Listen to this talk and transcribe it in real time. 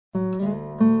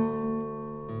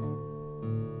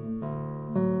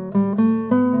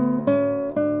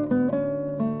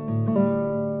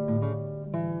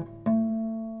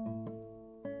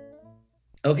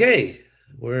Okay,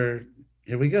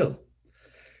 here we go.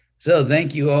 So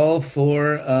thank you all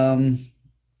for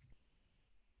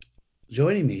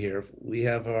joining me here. We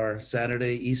have our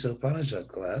Saturday Isopanishad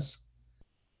class,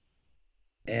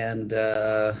 and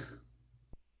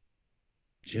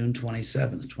June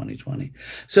 27th, 2020.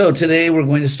 So today we're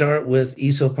going to start with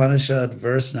Isopanishad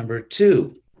verse number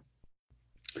 2,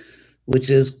 which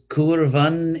is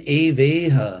Kurvan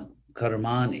Eveha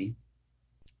Karmani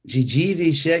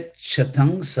Jijivi Shek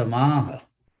Chatang Samaha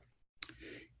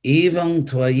Evang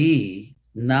Twayi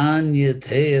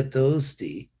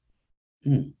Nanyateyatosti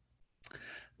Nakarma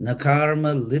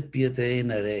Lipyate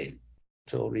Nare.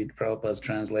 So we'll read Prabhupada's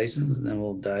translations and then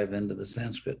we'll dive into the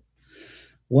Sanskrit.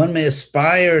 One may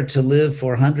aspire to live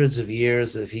for hundreds of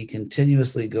years if he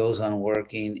continuously goes on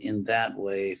working in that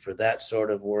way, for that sort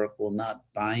of work will not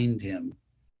bind him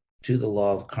to the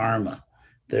law of karma.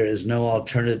 There is no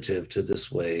alternative to this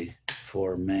way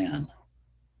for man.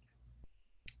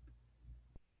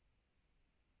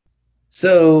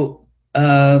 So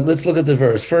let's look at the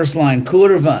verse. First line,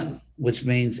 kurvan, which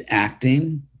means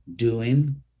acting,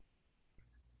 doing,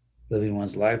 living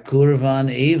one's life.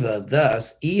 Kurvan eva,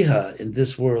 thus, iha, in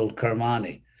this world,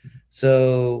 karmani.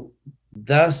 So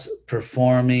thus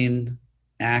performing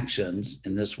actions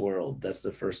in this world. That's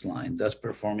the first line, thus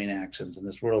performing actions in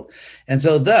this world. And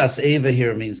so thus, eva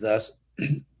here means thus,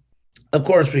 of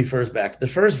course, refers back to the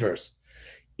first verse.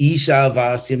 Isha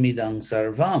vasyamidang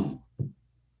sarvam.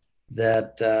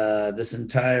 That this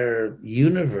entire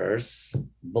universe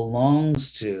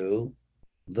belongs to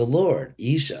the Lord,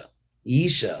 Isha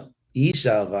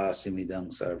vasimidang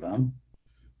sarvam,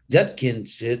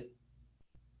 jatkinchit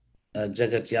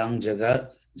jagat yang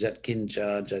jagat,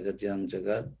 jatkincha jagat yang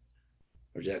jagat,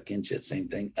 or jatkinchit, same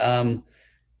thing.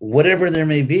 Whatever there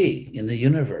may be in the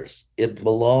universe, it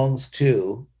belongs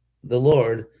to the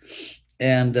Lord.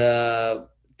 And Tena,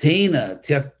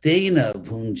 tyaktena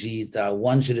bhunjita,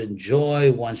 one should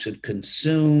enjoy, one should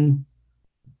consume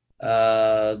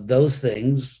those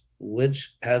things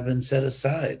which have been set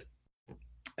aside,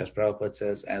 as Prabhupada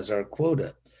says, as our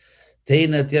quota.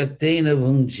 Tena tyaktena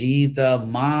bhunjita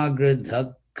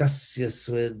magradhakasya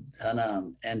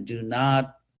swidhanam, and do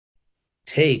not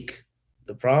take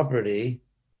the property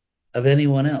of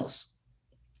anyone else.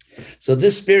 So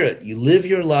this spirit, you live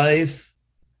your life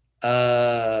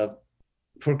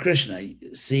for Krishna,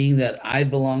 seeing that I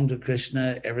belong to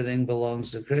Krishna, everything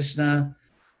belongs to Krishna.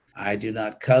 I do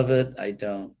not covet, I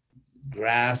don't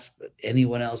grasp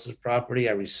anyone else's property,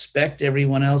 I respect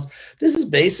everyone else. This is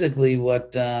basically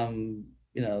what, the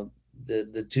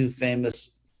two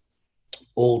famous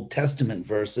Old Testament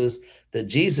verses that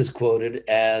Jesus quoted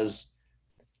as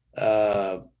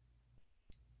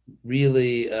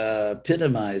really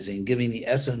epitomizing, giving the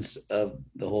essence of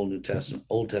the whole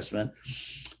Old Testament,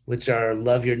 which are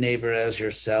love your neighbor as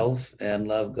yourself and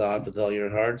love God with all your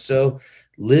heart. So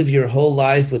live your whole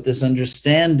life with this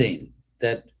understanding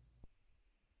that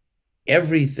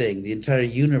everything, the entire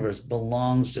universe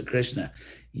belongs to Krishna.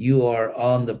 You are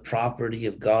on the property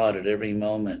of God at every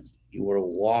moment. You are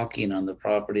walking on the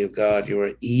property of God. You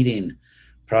are eating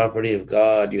property of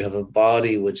God. You have a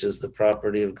body which is the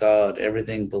property of God.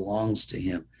 Everything belongs to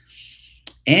him.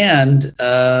 And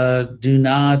do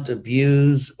not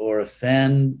abuse or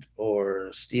offend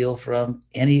or steal from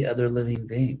any other living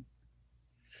being.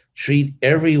 Treat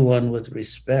everyone with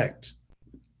respect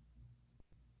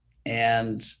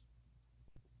and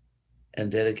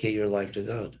dedicate your life to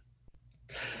God.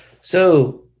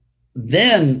 So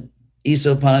then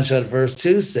Isopanishad verse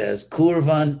 2 says,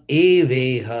 Kurvan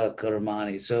eveha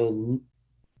karmani. So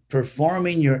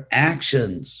performing your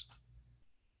actions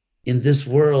in this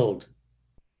world,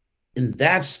 in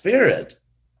that spirit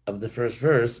of the first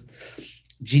verse,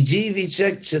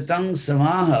 Jijivichek Chatang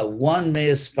Samaha, one may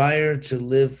aspire to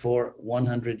live for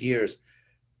 100 years.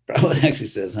 Prabhupada actually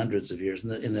says hundreds of years.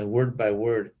 In the word by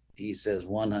word, he says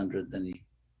 100, then he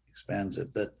expands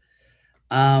it. But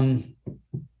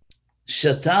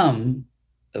Shatam,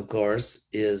 of course,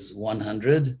 is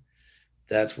 100.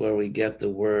 That's where we get the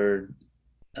word,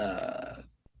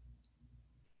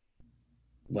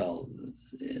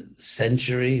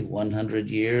 century, 100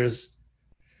 years.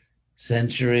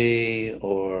 Century,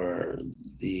 or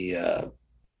the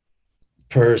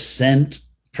percent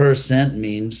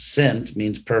means cent,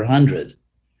 means per hundred.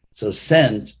 So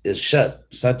cent is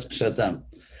shatam.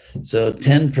 So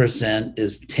 10%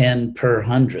 is 10 per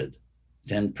 100,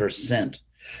 10%.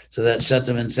 So that's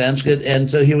shatam in Sanskrit. And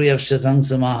so here we have shatang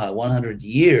samaha, 100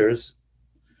 years.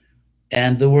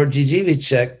 And the word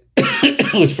jijivichek,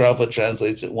 which Prabhupada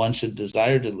translates it, one should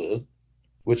desire to live,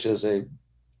 which is a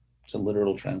It's a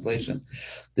literal translation.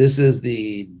 This is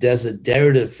the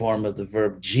desiderative form of the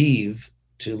verb jiv,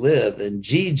 to live, and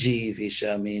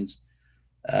jivisha means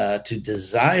to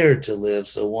desire to live.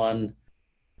 So one,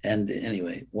 and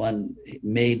anyway, one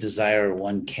may desire, or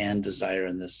one can desire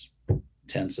in this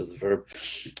tense of the verb.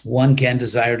 One can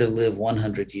desire to live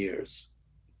 100 years.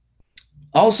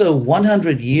 Also,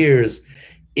 100 years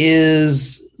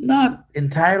is not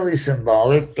entirely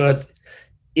symbolic, but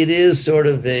it is sort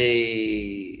of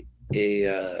a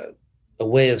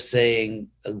way of saying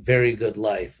a very good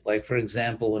life. Like, for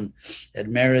example, when at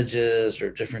marriages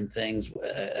or different things,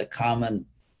 a common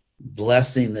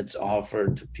blessing that's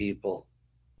offered to people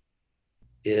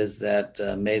is that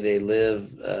may they live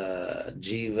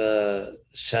jiva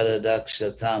shatadak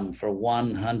shatam, for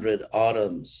 100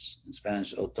 autumns, in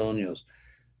Spanish, otoños,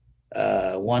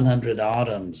 100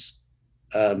 autumns.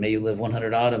 May you live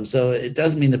 100 autumns. So it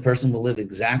doesn't mean the person will live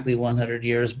exactly 100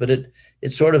 years, but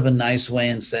it's sort of a nice way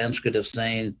in Sanskrit of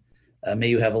saying, may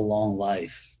you have a long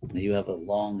life. May you have a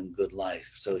long and good life.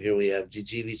 So here we have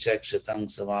Jijivi Chek Shatang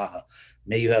Savaha.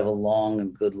 May you have a long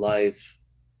and good life.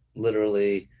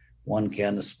 Literally, one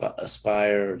can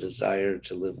aspire or desire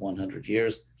to live 100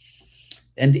 years.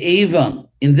 And evam,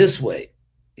 in this way,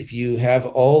 if you have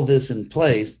all this in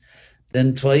place,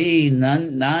 then Twai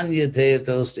Nanyate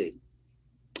Tosti.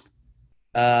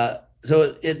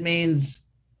 So it means,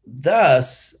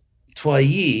 thus,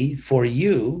 Twai, for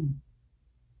you,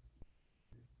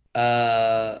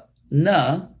 not,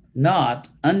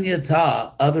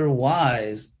 anyata,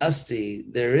 otherwise, asti,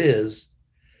 there is,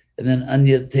 and then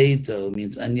anyateto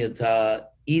means anyata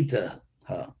ita,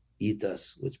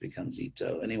 itas, which becomes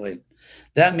ito. Anyway,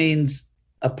 that means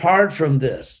apart from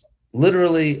this,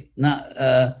 literally, not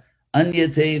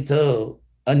anyatetaha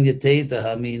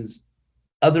means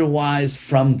otherwise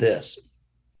from this,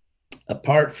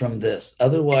 apart from this,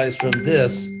 otherwise from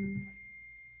this,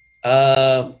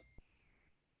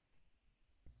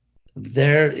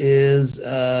 there is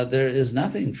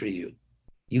nothing for you.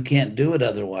 You can't do it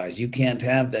otherwise. You can't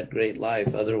have that great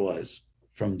life otherwise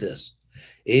from this.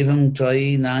 Evam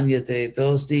twai nanyate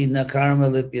tosti na karma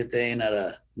lipyate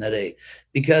nare.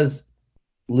 Because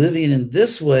living in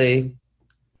this way,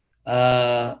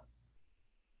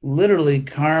 literally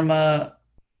karma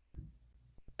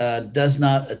does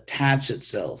not attach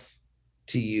itself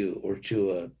to you or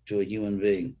to a human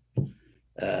being.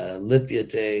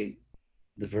 Lipyate,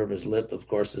 the verb is lip, of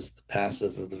course, is the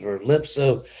passive of the verb lip.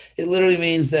 So it literally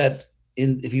means that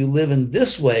if you live in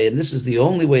this way, and this is the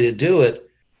only way to do it,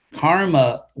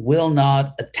 karma will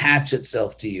not attach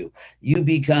itself to you. You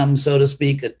become, so to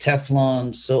speak, a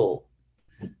Teflon soul.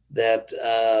 That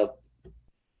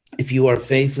if you are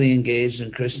faithfully engaged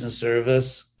in Krishna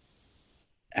service,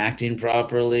 acting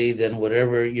properly, then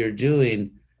whatever you're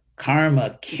doing,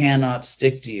 karma cannot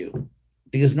stick to you.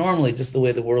 Because normally, just the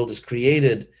way the world is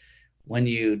created, when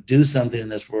you do something in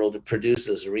this world, it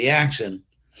produces a reaction.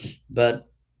 But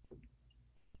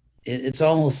it's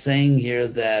almost saying here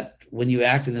that when you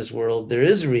act in this world, there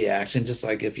is a reaction, just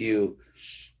like if you,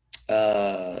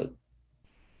 let's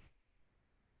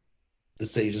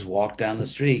say you just walk down the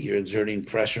street, you're exerting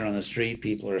pressure on the street,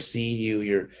 people are seeing you,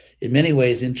 you're in many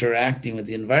ways interacting with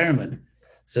the environment.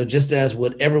 So just as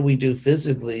whatever we do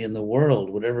physically in the world,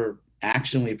 whatever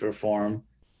action we perform,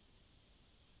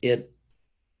 it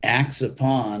acts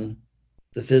upon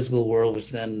the physical world,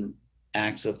 which then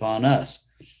acts upon us.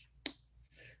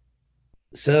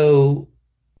 So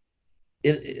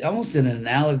it almost in an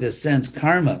analogous sense,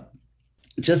 karma,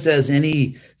 just as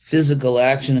any physical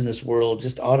action in this world,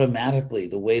 just automatically,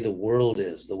 the way the world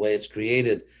is, the way it's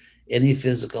created, any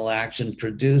physical action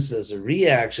produces a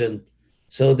reaction.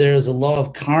 So there's a law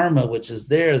of karma, which is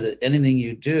there, that anything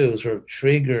you do sort of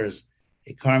triggers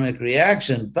a karmic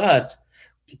reaction. But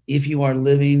if you are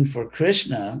living for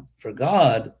Krishna, for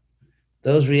God,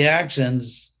 those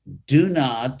reactions do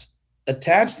not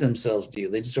attach themselves to you.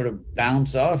 They just sort of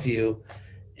bounce off you,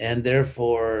 and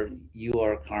therefore you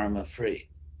are karma free.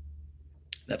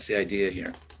 That's the idea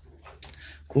here.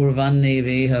 Kurvanne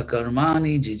veha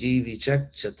karmani jijivi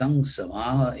chak chatang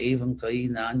samaha evam tai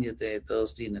nanyate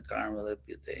tosti na karma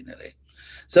lipyate nare.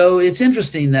 So it's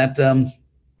interesting that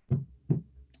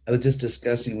I was just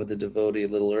discussing with a devotee a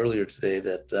little earlier today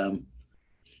that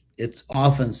it's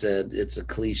often said, it's a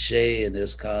cliche in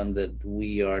ISKCON, that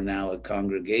we are now a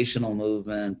congregational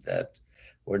movement, that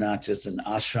we're not just an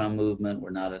ashram movement,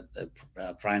 we're not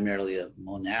primarily a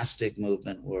monastic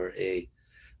movement,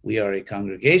 we are a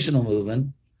congregational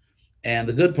movement. And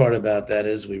the good part about that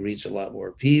is we reach a lot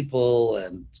more people,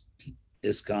 and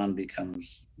ISKCON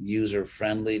becomes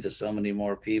user-friendly to so many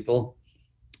more people.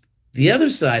 The other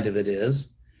side of it is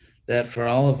that for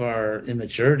all of our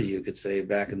immaturity, you could say,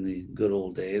 back in the good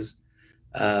old days,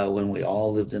 when we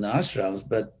all lived in ashrams,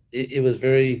 but it was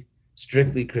very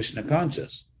strictly Krishna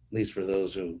conscious, at least for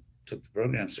those who took the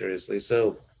program seriously.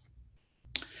 So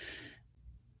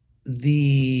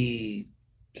the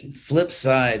flip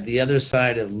side, the other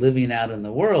side of living out in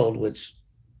the world, which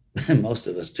most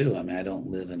of us do. I mean, I don't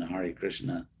live in a Hare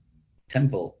Krishna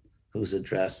temple whose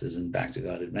address is in Back to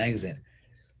Godhead magazine.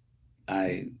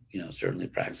 I, certainly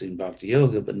practicing bhakti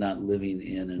yoga, but not living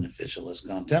in an official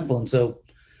ISKCON temple. And so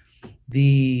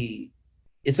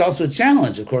it's also a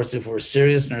challenge. Of course, if we're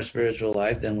serious in our spiritual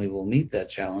life, then we will meet that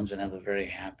challenge and have a very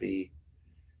happy,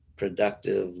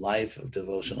 productive life of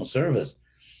devotional service.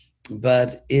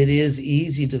 But it is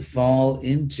easy to fall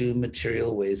into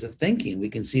material ways of thinking. We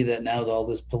can see that now with all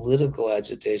this political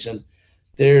agitation.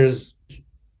 There's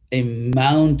a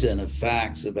mountain of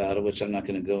facts about it, which I'm not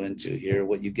going to go into here.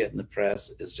 What you get in the press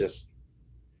is just,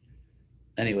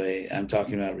 anyway, I'm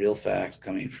talking about real facts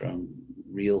coming from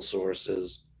real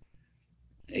sources,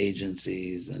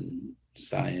 agencies, and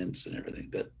science and everything,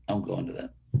 but I won't go into that.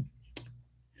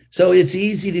 So it's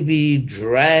easy to be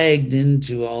dragged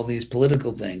into all these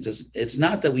political things. It's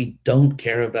not that we don't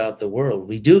care about the world.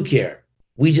 We do care.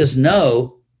 We just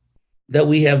know that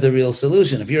we have the real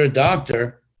solution. If you're a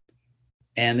doctor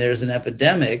and there's an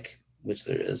epidemic, which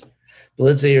there is, but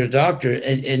let's say you're a doctor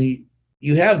and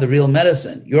you have the real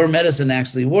medicine. Your medicine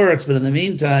actually works, but in the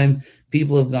meantime,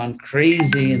 people have gone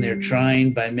crazy and they're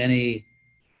trying by many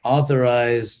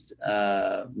authorized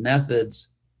methods,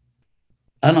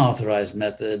 unauthorized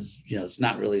methods. It's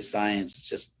not really science, it's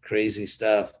just crazy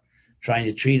stuff, trying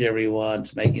to treat everyone,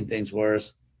 it's making things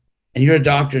worse. And you're a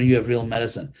doctor and you have real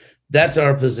medicine. That's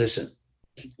our position.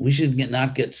 We should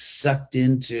not get sucked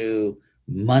into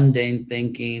mundane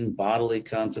thinking, bodily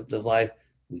concept of life.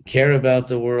 We care about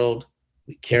the world,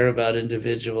 we care about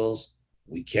individuals,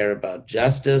 we care about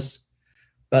justice,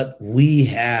 but we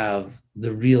have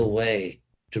the real way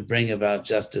to bring about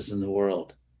justice in the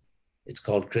world. It's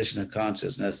called Krishna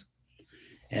consciousness.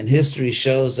 And history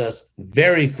shows us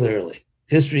very clearly,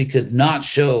 history could not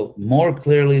show more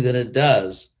clearly than it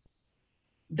does,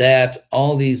 that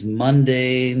all these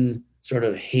mundane, sort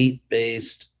of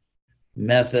hate-based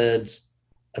methods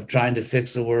of trying to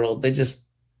fix the world, they just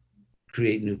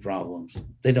create new problems.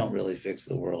 They don't really fix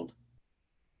the world.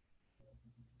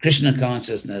 Krishna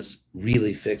consciousness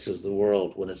really fixes the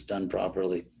world when it's done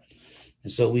properly.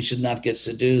 And so we should not get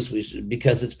seduced.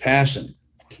 Because it's passion.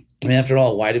 I mean, after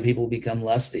all, why do people become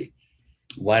lusty?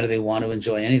 Why do they want to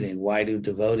enjoy anything? Why do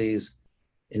devotees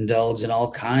indulge in all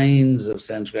kinds of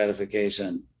sense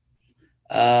gratification?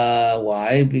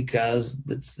 Why? Because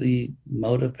it's the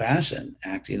mode of passion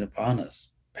acting upon us.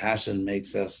 Passion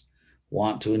makes us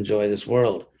want to enjoy this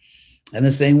world. And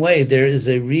the same way, there is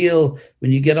a real,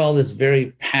 when you get all this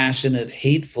very passionate,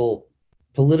 hateful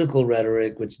political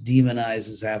rhetoric, which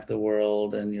demonizes half the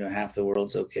world and, half the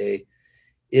world's okay,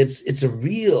 it's a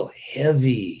real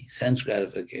heavy sense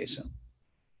gratification.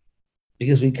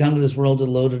 Because we come to this world to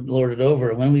lord it over.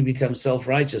 And when we become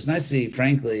self-righteous, and I see,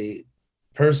 frankly,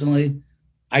 personally,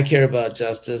 I care about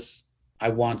justice. I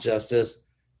want justice,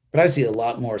 but I see a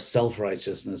lot more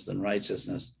self-righteousness than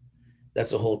righteousness.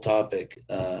 That's a whole topic,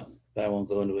 but I won't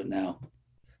go into it now.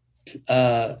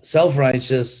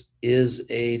 Self-righteous is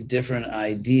a different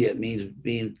idea. It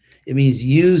means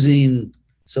using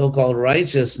so-called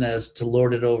righteousness to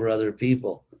lord it over other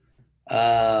people.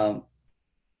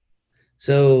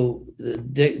 So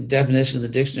the definition of the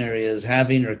dictionary is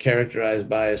having or characterized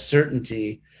by a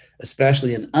certainty,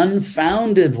 especially an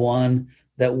unfounded one,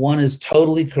 that one is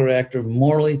totally correct or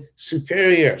morally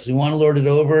superior. So you want to lord it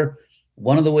over.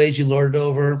 One of the ways you lord it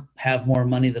over, have more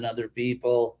money than other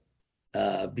people,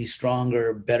 be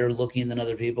stronger, better looking than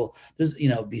other people. There's,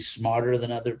 be smarter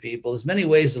than other people. There's many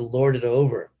ways to lord it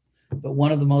over. But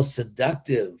one of the most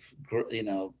seductive,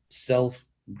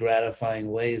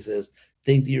 self-gratifying ways is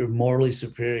think that you're morally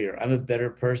superior. I'm a better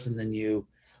person than you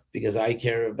because I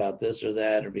care about this or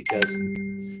that, or because.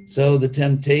 So the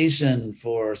temptation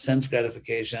for sense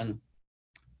gratification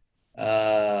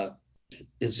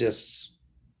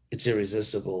it's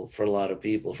irresistible for a lot of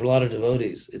people, for a lot of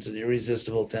devotees. It's an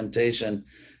irresistible temptation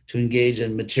to engage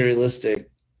in materialistic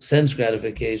sense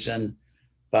gratification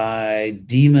by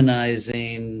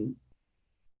demonizing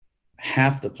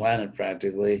half the planet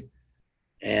practically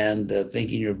and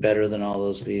thinking you're better than all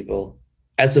those people,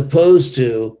 as opposed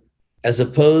to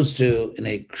in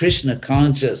a Krishna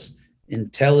conscious,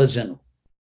 intelligent,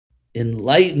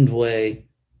 enlightened way,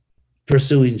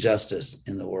 pursuing justice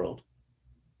in the world,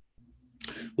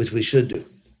 which we should do.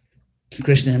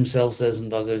 Krishna himself says in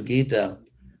Bhagavad Gita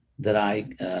that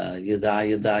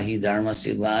yadahi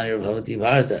dharmasya glanir bhavati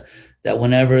bharata, that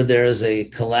whenever there is a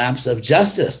collapse of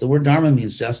justice, the word dharma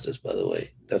means justice, by the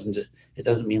way. It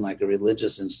doesn't mean like a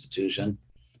religious institution.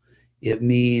 It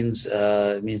means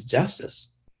justice,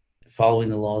 following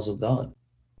the laws of God,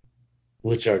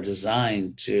 which are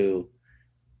designed to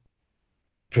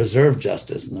preserve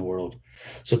justice in the world.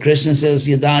 So Krishna says,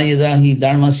 yadahi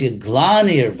dharmasya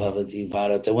glanir bhavati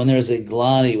bharata, when there's a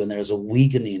glani, when there's a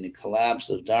weakening, a collapse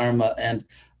of dharma, and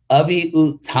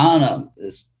abhi-uttanam,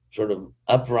 this sort of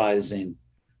uprising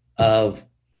of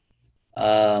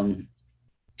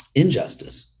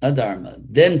injustice, adharma,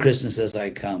 then Krishna says, I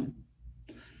come.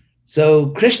 So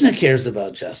Krishna cares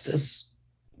about justice.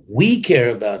 We care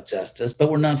about justice, but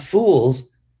we're not fools.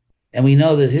 And we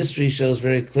know that history shows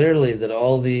very clearly that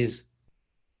all these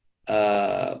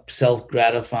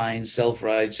self-gratifying,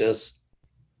 self-righteous,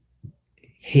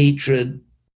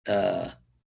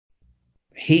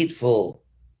 hateful,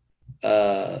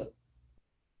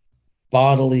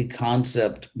 bodily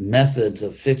concept methods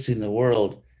of fixing the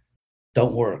world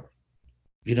don't work.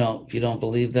 If you don't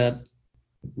believe that,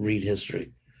 read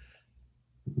history.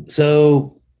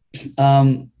 So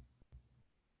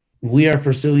we are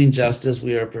pursuing justice.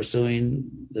 We are pursuing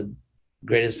the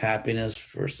greatest happiness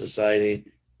for society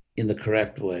in the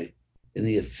correct way, in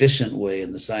the efficient way,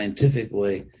 in the scientific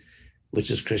way, which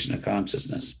is Krishna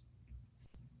consciousness.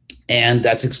 And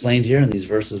that's explained here in these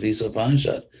verses of Isa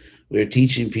Upanishad. We are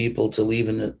teaching people to live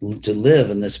in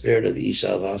the spirit of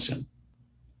Ishavasya.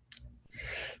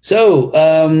 So,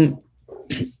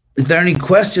 if there are any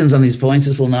questions on these points,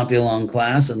 this will not be a long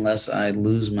class unless I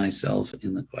lose myself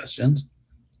in the questions.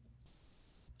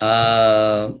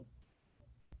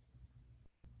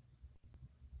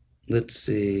 Let's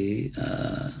see.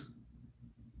 Okay,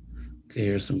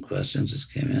 here's some questions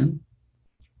just came in.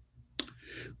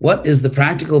 What is the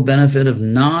practical benefit of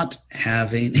not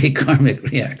having a karmic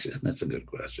reaction? That's a good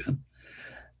question.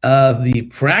 The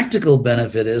practical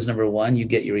benefit is, number one, you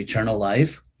get your eternal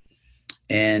life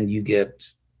and you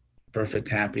get perfect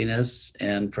happiness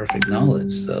and perfect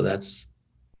knowledge. So that's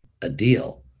a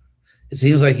deal. It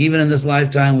seems like even in this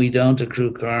lifetime, we don't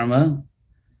accrue karma.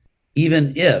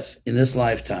 Even if in this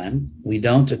lifetime, we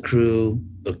don't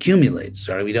accumulate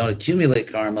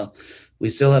karma, we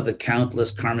still have the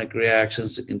countless karmic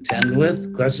reactions to contend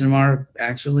with? Question mark?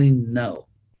 Actually, no.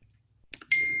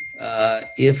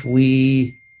 If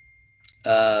we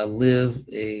live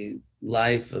a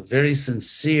life of very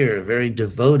sincere, very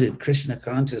devoted Krishna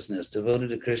consciousness, devoted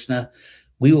to Krishna,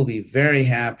 we will be very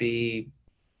happy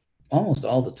almost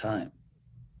all the time.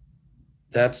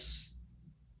 That's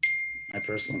my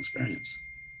personal experience.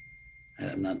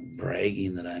 I'm not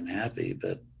bragging that I'm happy,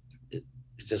 but it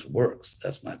just works.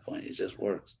 That's my point. It just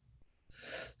works.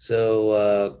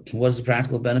 So what is the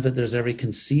practical benefit? There's every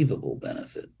conceivable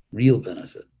benefit, real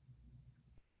benefit.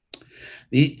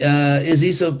 Is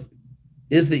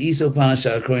the Isa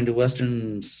Upanishad, according to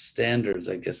Western standards,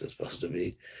 I guess it's supposed to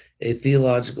be, a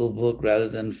theological book rather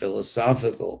than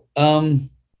philosophical?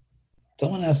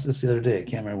 Someone asked this the other day. I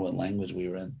can't remember what language we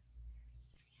were in.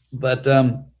 But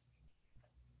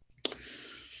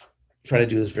try to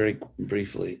do this very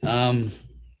briefly. It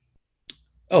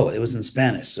was in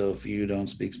Spanish. So if you don't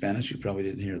speak Spanish, you probably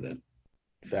didn't hear that.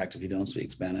 In fact, if you don't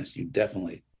speak Spanish, you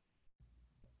definitely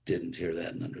didn't hear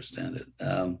that and understand it.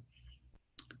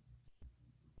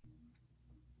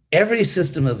 Every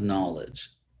system of knowledge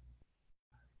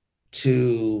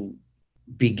to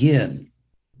begin,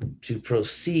 to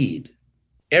proceed,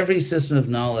 every system of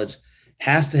knowledge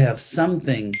has to have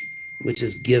something which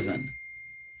is given.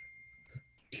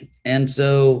 And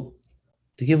so,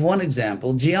 to give one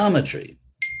example, geometry.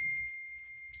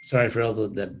 Sorry for all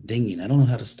that dinging. I don't know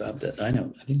how to stop that. I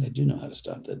think I do know how to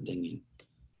stop that dinging.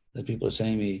 That people are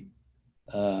sending me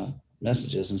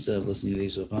messages instead of listening to the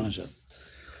Isa Upanishad.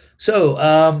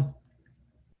 So,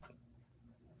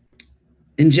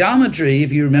 in geometry,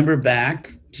 if you remember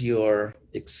back to your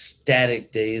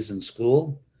ecstatic days in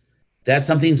school, that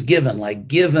something's given, like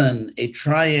given a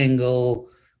triangle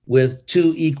with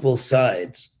two equal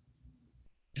sides,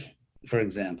 for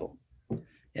example.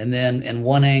 And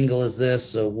one angle is this,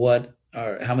 so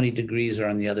how many degrees are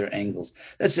on the other angles?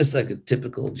 That's just like a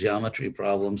typical geometry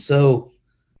problem. So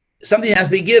something has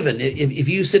to be given. If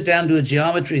you sit down to a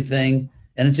geometry thing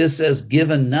and it just says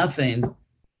given nothing,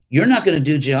 you're not going to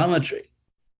do geometry.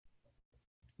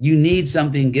 You need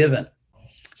something given.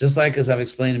 Just like, as I've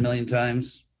explained a million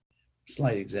times,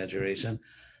 slight exaggeration,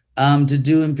 to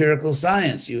do empirical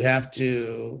science, you have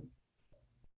to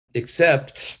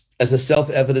accept as a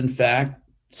self-evident fact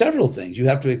several things. You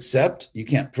have to accept, you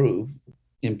can't prove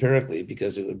empirically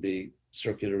because it would be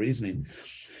circular reasoning.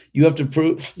 You have to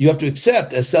prove, you have to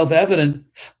accept as self-evident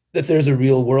that there's a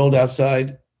real world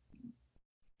outside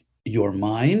your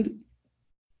mind.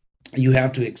 You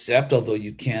have to accept, although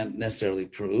you can't necessarily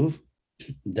prove,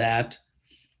 that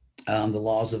the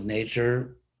laws of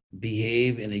nature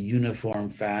behave in a uniform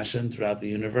fashion throughout the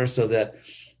universe, so that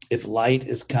if light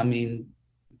is coming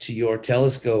to your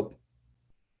telescope,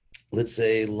 let's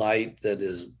say light that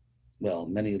is, well,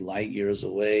 many light years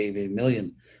away, maybe a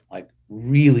million, like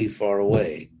really far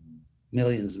away,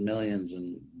 millions and millions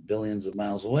and billions of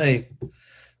miles away,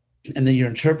 and then you're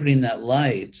interpreting that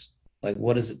light, like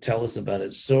what does it tell us about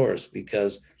its source?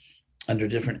 Because under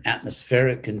different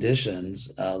atmospheric conditions,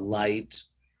 light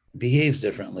behaves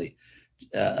differently.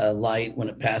 Light, when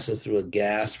it passes through a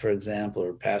gas, for example,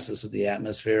 or passes through the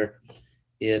atmosphere,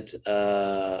 it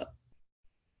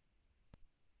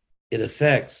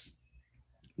affects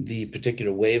the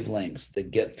particular wavelengths that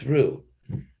get through,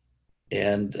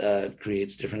 and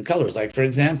creates different colors. Like, for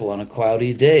example, on a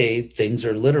cloudy day, things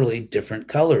are literally different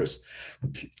colors.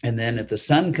 And then if the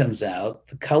sun comes out,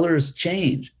 the colors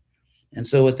change. And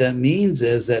so what that means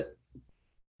is that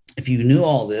if you knew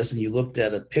all this and you looked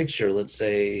at a picture, let's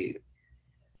say,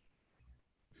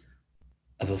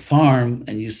 of a farm,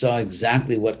 and you saw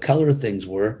exactly what color things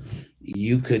were,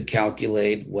 you could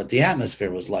calculate what the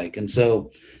atmosphere was like. And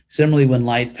so similarly, when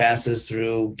light passes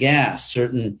through gas,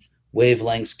 certain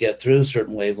wavelengths get through,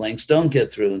 certain wavelengths don't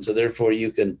get through. And so therefore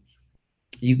you can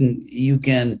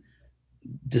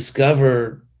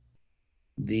discover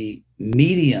the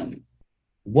medium,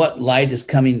 what light is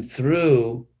coming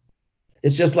through.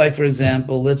 It's just like, for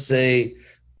example, let's say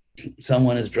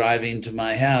someone is driving to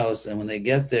my house, and when they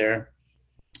get there,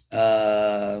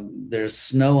 there's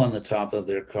snow on the top of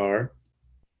their car,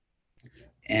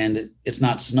 and it's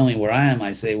not snowing where I am.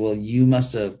 I say, well, you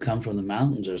must have come from the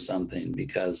mountains or something,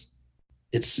 because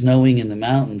it's snowing in the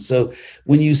mountains. So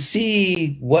when you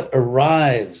see what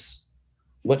arrives,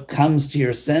 what comes to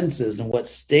your senses, and what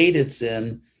state it's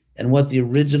in, and what the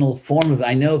original form of,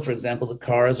 I know, for example, the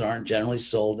cars aren't generally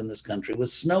sold in this country with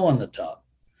snow on the top.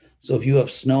 So if you have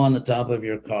snow on the top of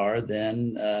your car,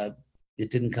 then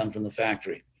it didn't come from the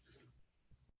factory.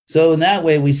 So in that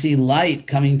way, we see light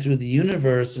coming through the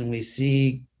universe, and we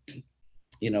see,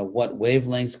 what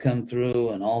wavelengths come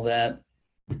through and all that.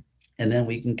 And then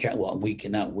we can,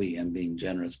 I'm being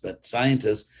generous, but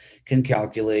scientists can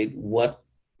calculate what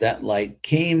that light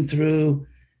came through.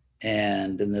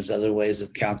 And then there's other ways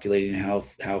of calculating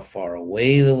how far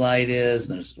away the light is.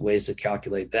 And there's ways to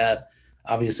calculate that.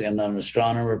 Obviously, I'm not an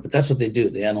astronomer, but that's what they do.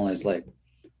 They analyze light.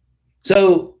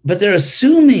 So, but they're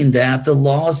assuming that the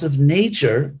laws of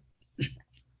nature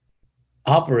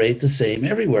operate the same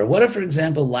everywhere. What if, for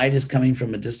example, light is coming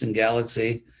from a distant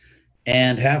galaxy,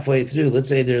 and halfway through, let's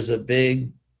say there's a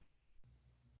big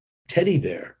teddy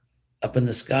bear up in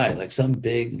the sky, like some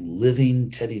big living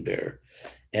teddy bear.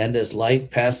 And as light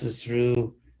passes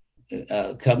through,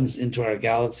 comes into our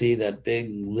galaxy, that big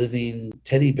living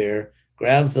teddy bear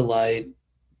grabs the light,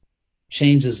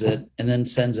 changes it, and then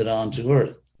sends it on to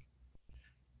Earth.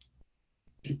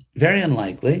 Very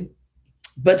unlikely,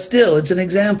 but still, it's an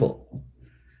example.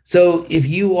 So if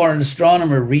you are an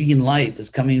astronomer reading light that's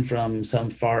coming from some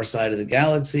far side of the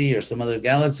galaxy or some other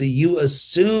galaxy, you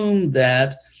assume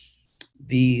that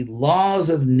the laws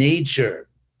of nature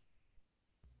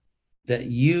that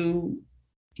you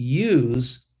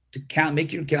use to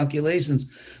make your calculations,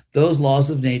 those laws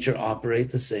of nature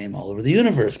operate the same all over the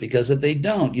universe, because if they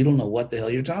don't, you don't know what the hell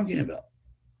you're talking about.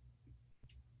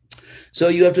 So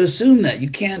you have to assume that. You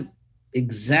can't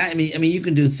exactly, you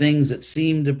can do things that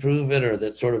seem to prove it or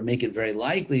that sort of make it very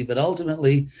likely, but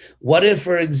ultimately, what if,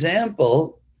 for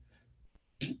example,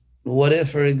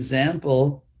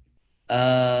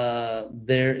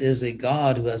 there is a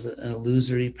God who has an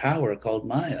illusory power called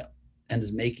Maya and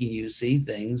is making you see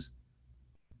things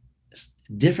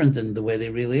different than the way they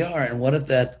really are? And what if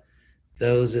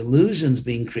those illusions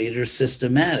being created are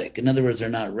systematic? In other words, they're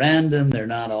not random, they're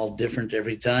not all different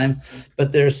every time,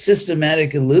 but they're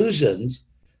systematic illusions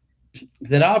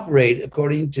that operate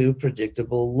according to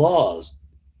predictable laws.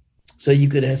 So you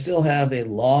could still have a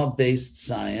law-based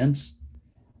science.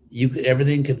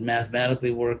 Everything could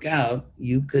mathematically work out.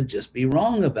 You could just be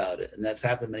wrong about it. And that's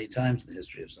happened many times in the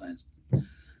history of science.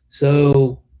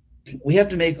 So we have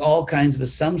to make all kinds of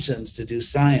assumptions to do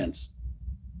science.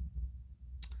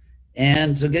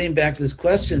 And so getting back to this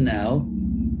question now,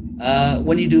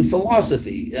 when you do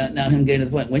philosophy, now I'm getting to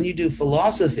the point, when you do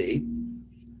philosophy,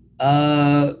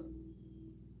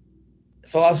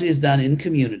 philosophy is done in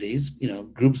communities,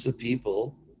 groups of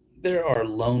people. There are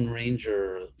lone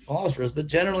ranger philosophers, but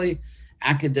generally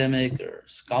academic or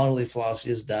scholarly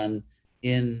philosophy is done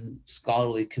in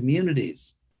scholarly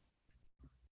communities.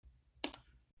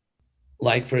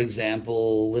 Like, for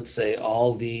example, let's say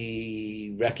all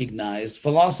the recognized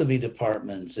philosophy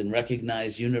departments in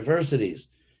recognized universities,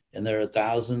 and there are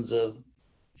thousands of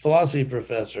philosophy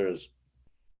professors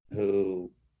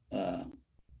who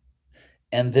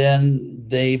and then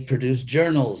they produce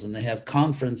journals and they have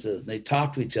conferences and they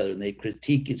talk to each other and they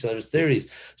critique each other's theories.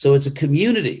 So it's a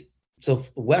community. So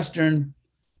Western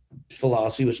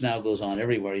philosophy, which now goes on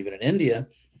everywhere, even in India,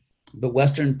 but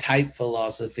Western type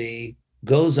philosophy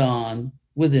goes on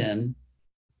within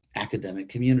academic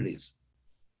communities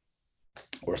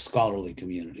or scholarly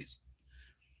communities.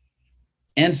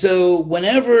 And so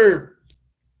whenever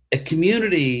a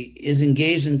community is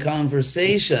engaged in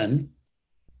conversation,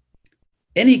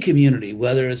 any community,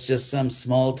 whether it's just some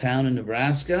small town in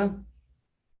Nebraska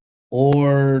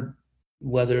or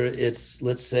whether it's,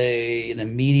 let's say, in a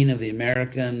meeting of the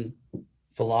American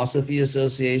Philosophy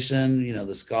Association, you know,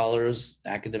 the scholars,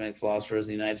 academic philosophers of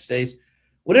the United States,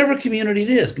 whatever community it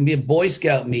is, it can be a Boy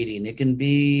Scout meeting, it can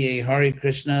be a Hare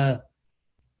Krishna,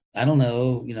 I don't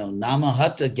know, you know,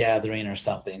 Namahatta gathering or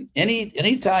something.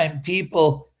 Anytime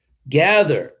people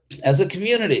gather as a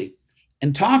community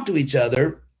and talk to each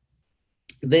other,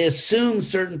 they assume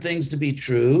certain things to be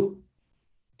true,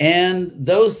 and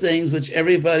those things which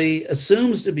everybody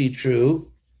assumes to be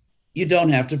true, you don't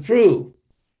have to prove.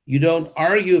 You don't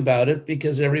argue about it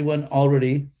because everyone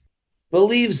already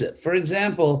believes it. For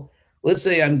example, let's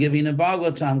say I'm giving a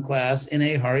Bhagavatam class in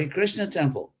a Hare Krishna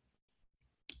temple,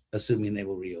 assuming they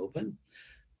will reopen.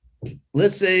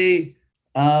 Let's say,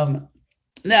 now,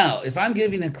 if I'm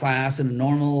giving a class in a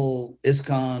normal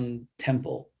ISKCON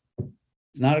temple,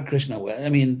 it's not a Krishna way, I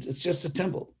mean, it's just a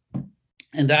temple,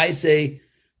 and I say,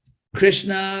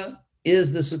 Krishna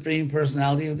is the Supreme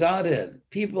Personality of Godhead.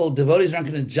 People, devotees aren't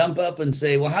going to jump up and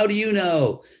say, well, how do you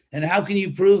know? And how can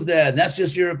you prove that? And that's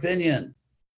just your opinion.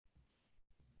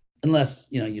 Unless,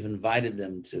 you know, you've invited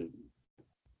them to,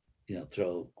 you know,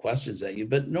 throw questions at you.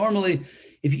 But normally,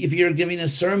 if you're giving a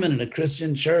sermon in a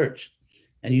Christian church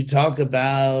and you talk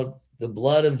about the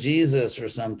blood of Jesus or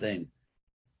something,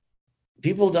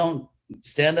 people don't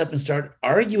stand up and start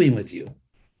arguing with you.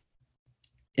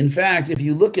 In fact, if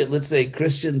you look at, let's say,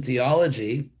 Christian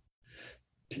theology,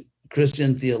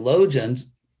 Christian theologians,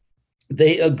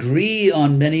 they agree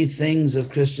on many things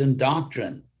of Christian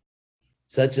doctrine,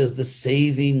 such as the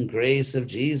saving grace of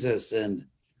Jesus, and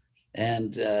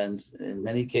in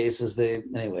many cases,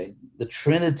 the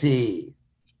Trinity.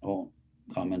 I won't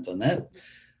comment on that.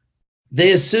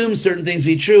 They assume certain things to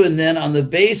be true, and then on the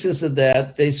basis of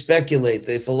that, they speculate,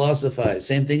 they philosophize.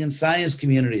 Same thing in science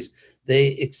communities.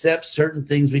 They accept certain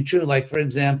things to be true. Like, for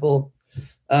example,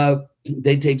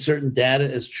 they take certain data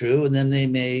as true, and then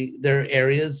there are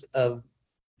areas of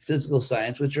physical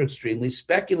science which are extremely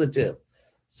speculative,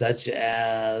 such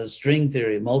as string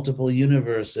theory, multiple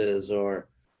universes, or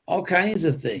all kinds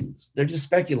of things. They're just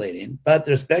speculating, but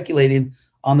they're speculating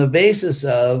on the basis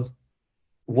of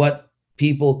what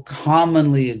people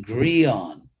commonly agree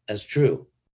on as true.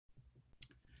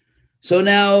 So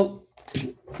now,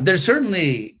 there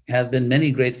certainly have been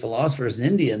many great philosophers in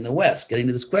India and the West getting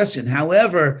to this question.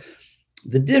 However,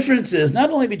 the difference is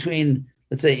not only between,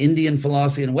 let's say, Indian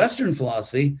philosophy and Western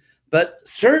philosophy, but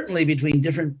certainly between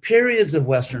different periods of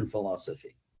Western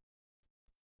philosophy.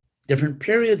 Different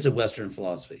periods of Western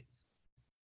philosophy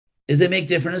is they make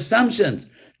different assumptions.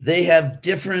 They have a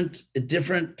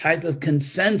different type of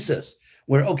consensus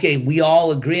where, okay, we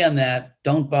all agree on that,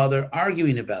 don't bother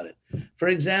arguing about it. For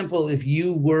example, if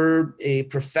you were a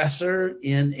professor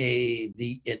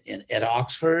at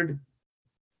Oxford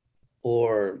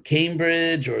or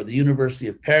Cambridge or the University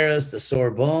of Paris, the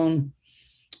Sorbonne,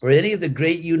 or any of the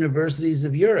great universities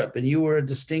of Europe, and you were a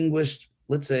distinguished,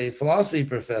 let's say, philosophy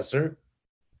professor,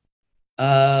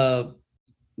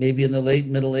 maybe in the late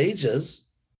Middle Ages,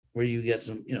 where you get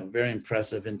some, you know, very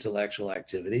impressive intellectual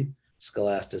activity,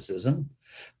 scholasticism,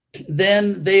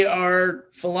 then they are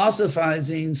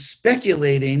philosophizing,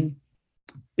 speculating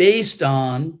based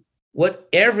on what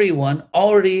everyone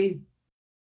already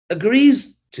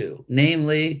agrees to,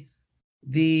 namely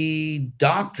the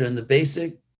doctrine, the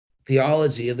basic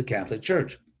theology of the Catholic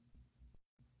Church.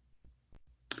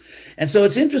 And so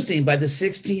it's interesting, by the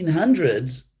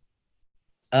 1600s,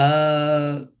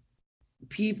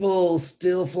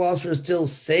 philosophers still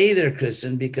say they're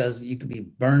Christian because you could be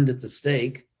burned at the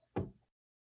stake,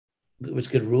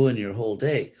 which could ruin your whole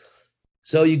day.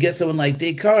 So you get someone like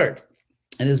Descartes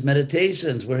and his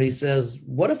meditations where he says,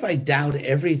 what if I doubt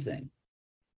everything?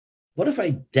 What if I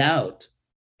doubt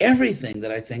everything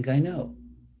that I think I know?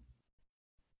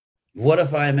 What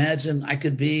if I imagine I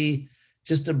could be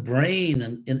just a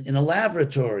brain in a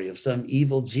laboratory of some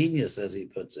evil genius, as he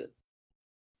puts it.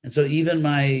 And so even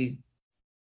my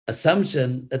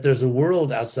assumption that there's a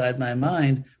world outside my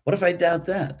mind, what if I doubt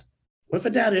that? What if I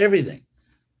doubt everything?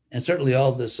 And certainly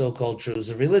all the so-called truths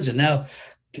of religion. Now,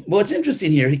 what's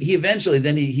interesting here, he eventually,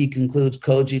 then he concludes,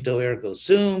 cogito ergo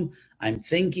sum, I'm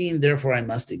thinking, therefore I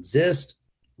must exist.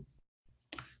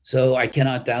 So I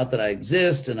cannot doubt that I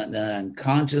exist, and that I'm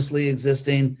consciously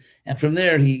existing. And from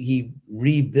there, he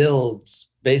rebuilds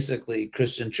basically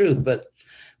Christian truth. But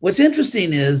what's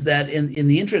interesting is that in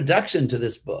the introduction to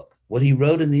this book, what he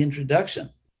wrote in the introduction,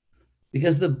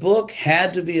 because the book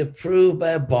had to be approved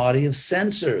by a body of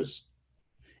censors.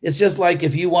 It's just like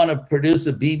if you want to produce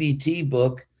a BBT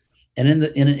book, and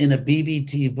in a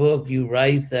BBT book you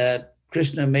write that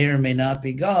Krishna may or may not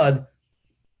be God,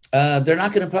 they're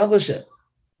not going to publish it.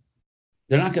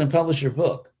 They're not going to publish your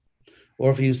book.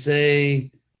 Or if you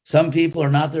say some people are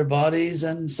not their bodies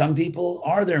and some people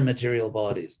are their material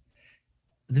bodies,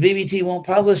 the BBT won't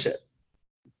publish it.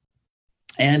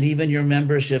 And even your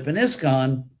membership in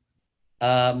ISKCON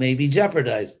may be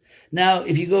jeopardized. Now,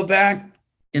 if you go back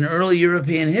in early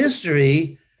European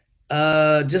history,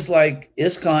 just like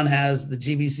ISKCON has, the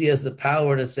GBC has the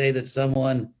power to say that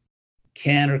someone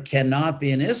can or cannot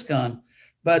be in ISKCON,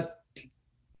 but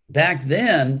back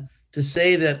then, to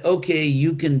say that, okay,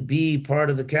 you can be part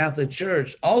of the Catholic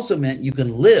Church also meant you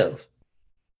can live.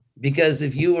 Because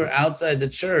if you were outside the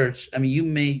church, I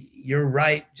mean, your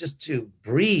right just to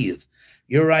breathe,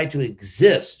 your right to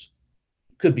exist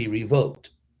could be revoked.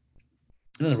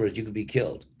 In other words, you could be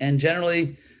killed. And generally,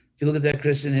 if you look at that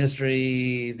Christian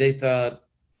history, they thought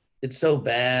it's so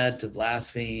bad to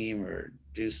blaspheme or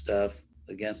do stuff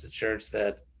against the church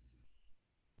that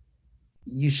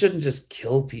you shouldn't just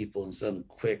kill people in some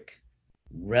quick,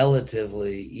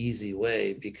 relatively easy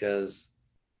way, because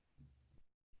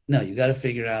no, you got to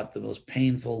figure out the most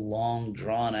painful, long,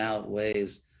 drawn out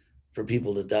ways for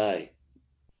people to die.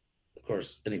 Of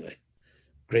course, anyway,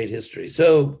 great history.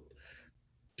 So,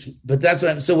 but that's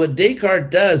what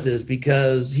Descartes does is,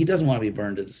 because he doesn't want to be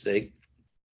burned at the stake,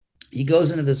 he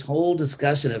goes into this whole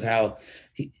discussion of how,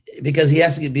 because he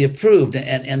has to be approved,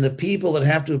 and the people that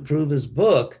have to approve his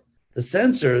book, the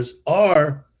censors,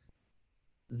 are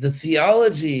the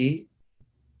theology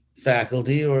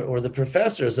faculty or the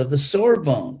professors of the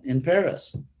Sorbonne in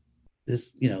Paris,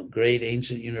 this great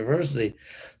ancient university.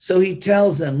 So he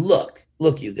tells them, look,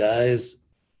 you guys,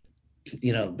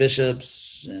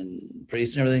 bishops and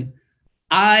priests and everything,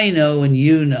 I know and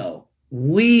you know,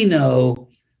 we know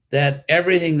that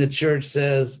everything the church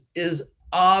says is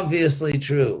obviously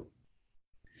true.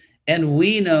 And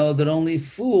we know that only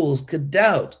fools could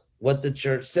doubt what the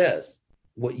church says.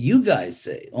 What you guys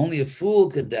say, only a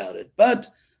fool could doubt it. But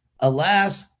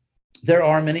alas, there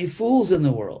are many fools in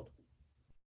the world.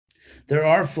 There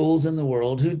are fools in the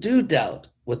world who do doubt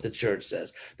what the church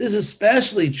says. This is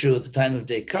especially true at the time of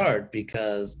Descartes,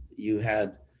 because you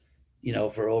had,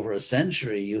 for over a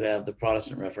century, you have the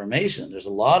Protestant Reformation. There's a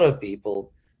lot of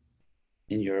people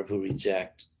in Europe who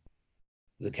reject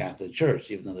the Catholic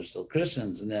Church, even though they're still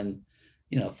Christians. And then,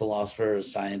 philosophers,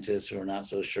 scientists who are not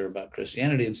so sure about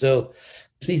Christianity. And so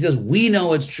he says, we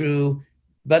know it's true,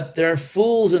 but there are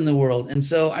fools in the world. And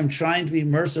so I'm trying to be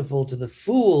merciful to the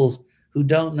fools who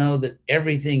don't know that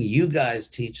everything you guys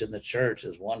teach in the church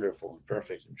is wonderful and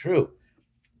perfect and true.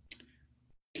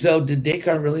 So did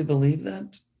Descartes really believe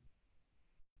that?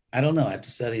 I don't know. I have to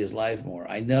study his life more.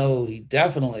 I know he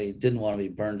definitely didn't want to be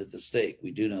burned at the stake.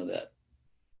 We do know that.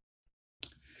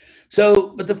 So,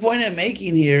 but the point I'm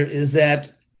making here is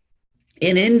that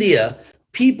in India,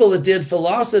 people that did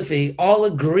philosophy all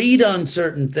agreed on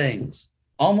certain things.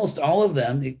 Almost all of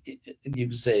them, you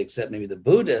could say, except maybe the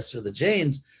Buddhists or the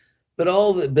Jains, but at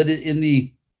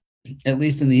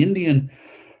least in the Indian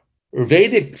or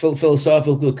Vedic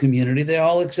philosophical community, they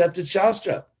all accepted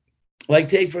Shastra. Like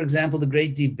take, for example, the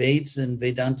great debates in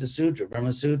Vedanta Sutra,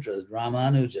 Brahma Sutra,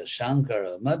 Ramanuja,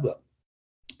 Shankara, Madhva.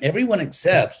 Everyone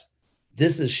accepts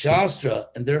this is Shastra,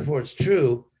 and therefore it's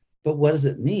true, but what does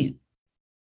it mean?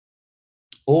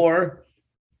 Or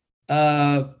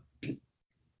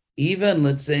even,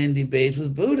 let's say, in debates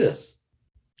with Buddhists,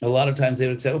 a lot of times they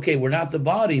would say, okay, we're not the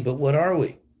body, but what are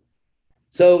we?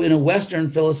 So in a Western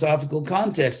philosophical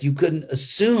context, you couldn't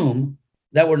assume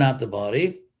that we're not the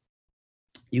body.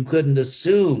 You couldn't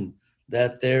assume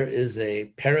that there is a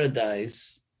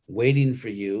paradise waiting for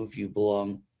you if you're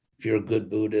a good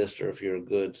Buddhist or if you're a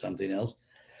good something else.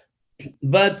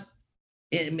 But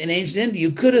in ancient India,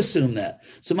 you could assume that.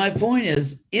 So my point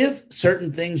is, if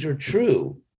certain things are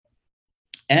true,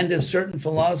 and if certain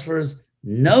philosophers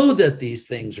know that these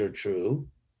things are true,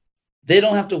 They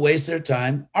don't have to waste their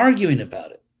time arguing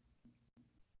about it.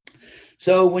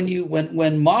 So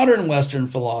when modern Western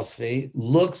philosophy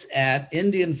looks at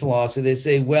Indian philosophy, they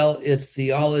say, well, it's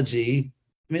theology.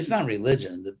 I mean, it's not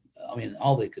religion.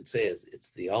 All they could say is it's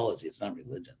theology. It's not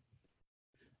religion.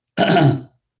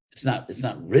 It's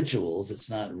not rituals. It's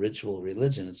not ritual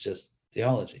religion. It's just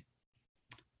theology.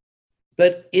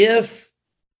 But if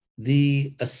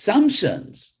the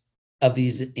assumptions of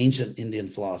these ancient Indian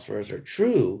philosophers are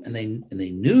true, and they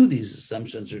knew these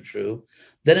assumptions are true,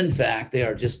 then in fact they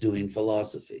are just doing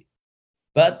philosophy.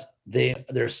 But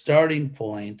their starting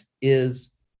point is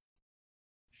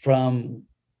the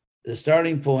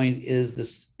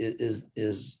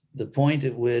point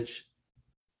at which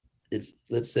it's,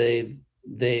 let's say,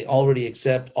 they already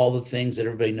accept all the things that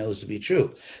everybody knows to be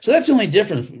true. So that's the only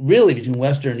difference really between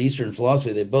Western and Eastern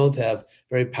philosophy. They both have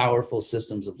very powerful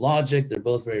systems of logic. They're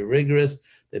both very rigorous.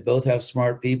 They both have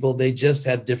smart people. They just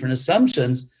have different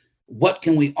assumptions. What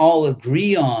can we all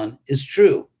agree on is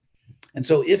true? And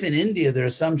so if in India their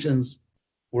assumptions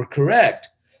were correct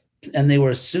and they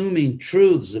were assuming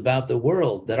truths about the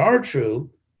world that are true,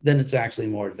 then it's actually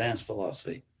more advanced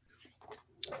philosophy.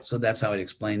 So that's how I'd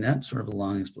explain that. Sort of a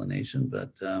long explanation, but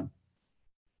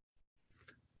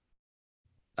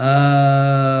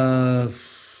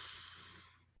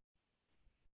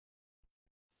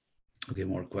okay,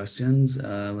 more questions.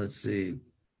 Let's see.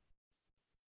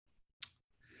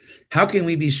 How can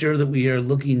we be sure that we are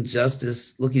looking at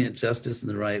justice in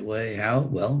the right way? How?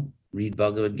 Well, read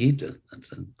Bhagavad Gita.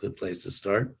 That's a good place to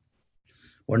start.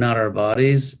 We're not our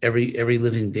bodies. Every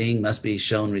living being must be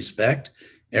shown respect.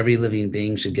 Every living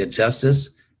being should get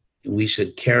justice. We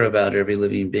should care about every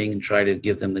living being and try to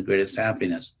give them the greatest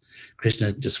happiness.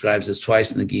 Krishna describes this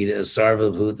twice in the Gita as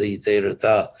sarva bhuta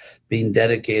hite, being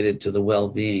dedicated to the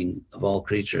well-being of all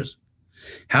creatures.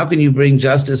 How can you bring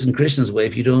justice in Krishna's way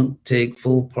if you don't take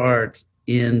full part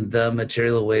in the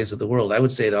material ways of the world? I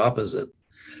would say the opposite.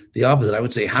 I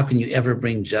would say, how can you ever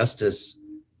bring justice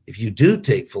if you do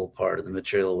take full part in the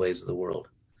material ways of the world?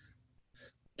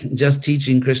 Just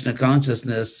teaching Krishna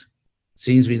consciousness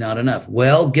seems to be not enough.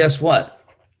 Well, guess what?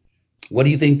 What do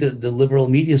you think that the liberal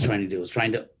media is trying to do? Is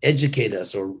trying to educate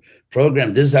us or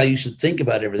program. This is how you should think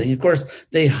about everything. Of course,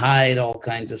 they hide all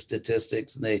kinds of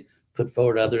statistics and they put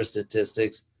forward other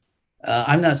statistics.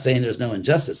 I'm not saying there's no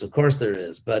injustice. Of course there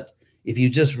is. But if you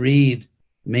just read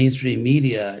mainstream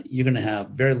media, you're going to have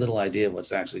very little idea of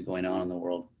what's actually going on in the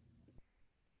world.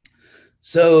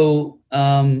 So,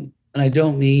 and I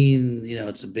don't mean,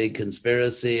 it's a big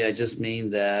conspiracy. I just mean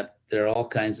that there are all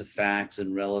kinds of facts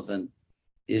and relevant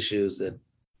issues that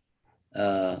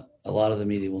a lot of the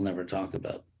media will never talk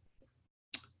about.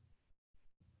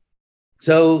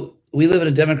 So we live in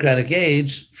a democratic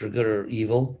age, for good or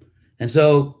evil. And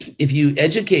so if you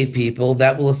educate people,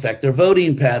 that will affect their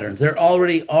voting patterns. There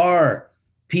already are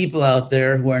people out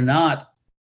there who are not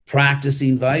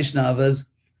practicing Vaishnavas,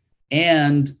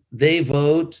 and they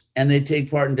vote and they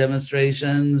take part in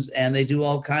demonstrations and they do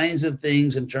all kinds of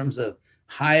things in terms of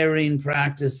hiring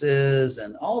practices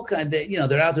and all kinds of,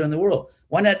 they're out there in the world.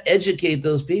 Why not educate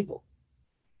those people?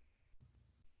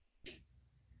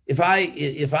 If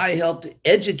I help to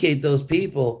educate those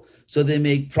people so they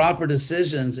make proper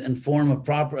decisions and form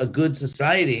a good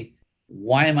society,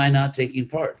 why am I not taking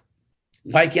part?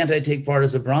 Why can't I take part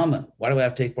as a Brahmin? Why do I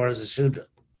have to take part as a Shudra?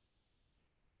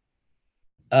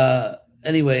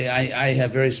 Anyway, I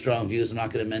have very strong views. I'm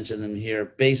not going to mention them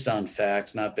here, based on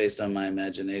facts, not based on my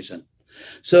imagination.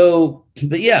 So,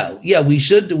 but we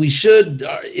should.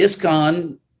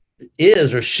 ISKCON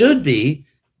is or should be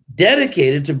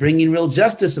dedicated to bringing real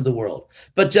justice to the world.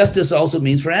 But justice also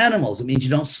means for animals. It means you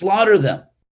don't slaughter them.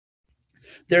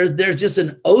 There's just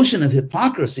an ocean of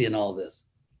hypocrisy in all this.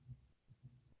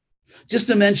 Just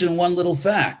to mention one little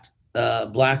fact,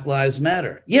 Black Lives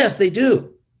Matter. Yes, they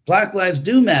do. Black lives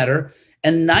do matter.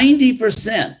 And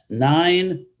 90%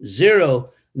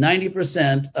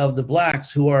 of the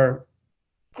blacks who are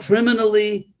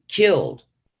criminally killed,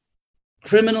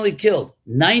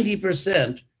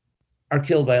 90% are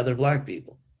killed by other black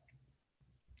people.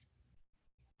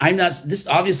 This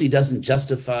obviously doesn't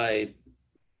justify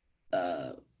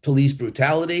police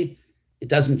brutality. It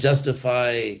doesn't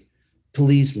justify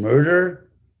police murder.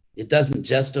 It doesn't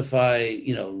justify,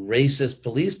 racist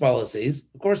police policies.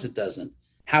 Of course it doesn't.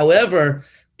 However,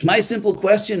 my simple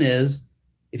question is,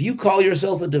 if you call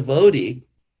yourself a devotee,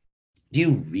 do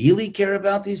you really care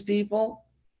about these people?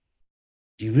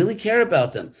 Do you really care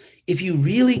about them? If you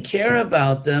really care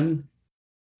about them,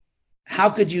 how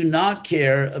could you not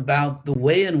care about the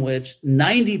way in which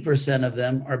 90% of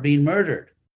them are being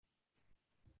murdered?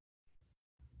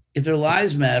 If their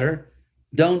lives matter,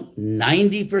 Don't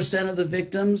 90% of the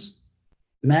victims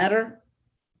matter?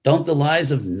 Don't the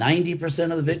lives of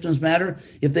 90% of the victims matter?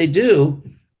 If they do,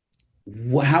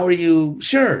 how are you?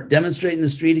 Sure, demonstrate in the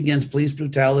street against police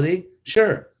brutality,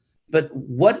 sure. But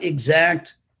what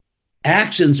exact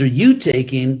actions are you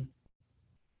taking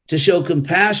to show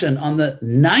compassion on the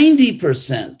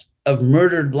 90% of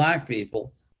murdered Black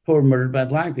people who are murdered by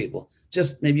Black people?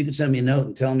 Just maybe you could send me a note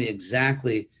and tell me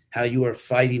exactly how you are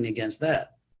fighting against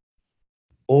that.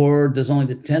 Or does only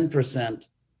the 10%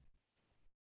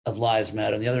 of lives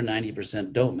matter and the other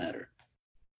 90% don't matter?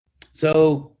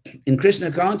 So in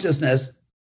Krishna consciousness,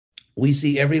 we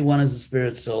see everyone as a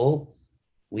spirit soul.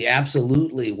 We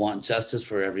absolutely want justice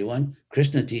for everyone.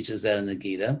 Krishna teaches that in the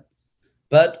Gita.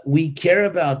 But we care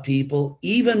about people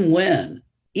even when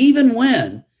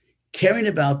caring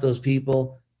about those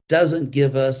people doesn't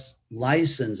give us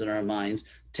license in our minds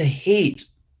to hate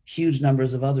huge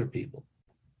numbers of other people.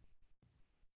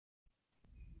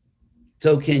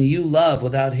 So can you love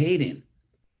without hating?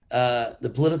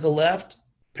 The political left?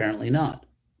 Apparently not.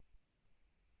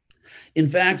 In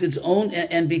fact,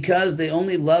 and because they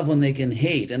only love when they can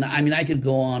hate. And I mean, I could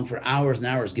go on for hours and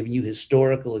hours giving you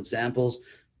historical examples.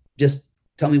 Just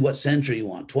tell me what century you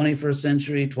want, 21st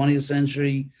century, 20th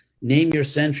century, name your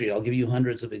century. I'll give you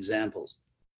hundreds of examples.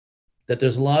 That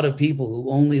there's a lot of people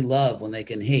who only love when they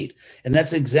can hate. And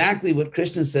that's exactly what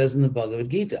Krishna says in the Bhagavad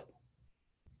Gita.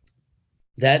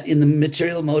 That in the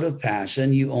material mode of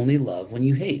passion, you only love when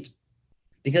you hate.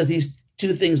 Because these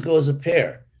two things go as a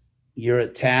pair. You're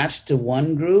attached to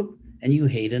one group and you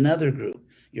hate another group.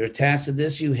 You're attached to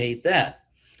this, you hate that.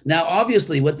 Now,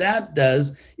 obviously, what that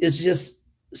does is just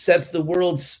sets the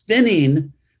world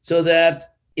spinning so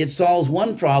that it solves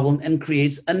one problem and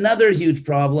creates another huge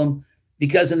problem,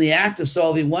 because in the act of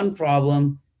solving one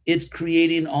problem, it's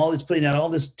putting out all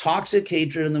this toxic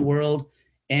hatred in the world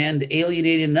and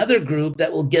alienating another group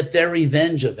that will get their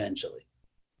revenge eventually.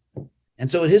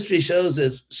 And so what history shows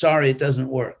is, sorry, it doesn't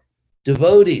work.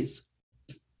 Devotees,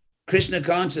 Krishna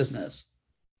consciousness,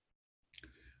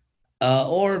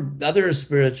 or other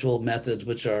spiritual methods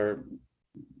which are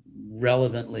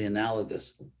relevantly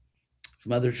analogous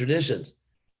from other traditions.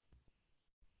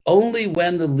 Only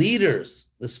when the leaders,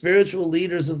 the spiritual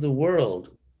leaders of the world,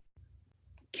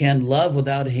 can love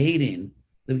without hating,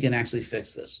 that we can actually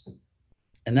fix this.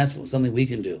 And that's something we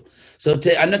can do. So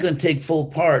I'm not going to take full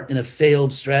part in a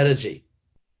failed strategy.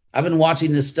 I've been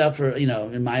watching this stuff for,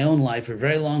 in my own life for a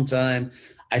very long time.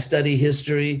 I study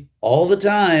history all the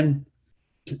time,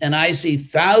 and I see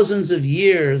thousands of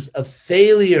years of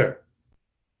failure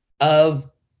of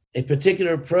a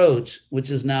particular approach, which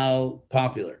is now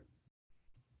popular.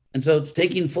 And so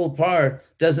taking full part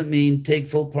doesn't mean take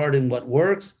full part in what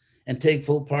works and take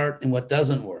full part in what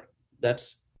doesn't work.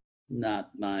 That's not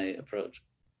my approach.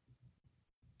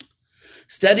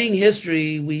 Studying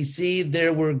history, we see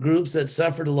there were groups that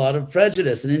suffered a lot of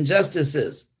prejudice and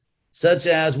injustices, such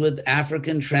as with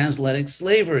African transatlantic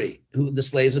slavery, the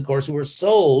slaves, of course, who were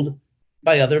sold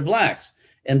by other Blacks.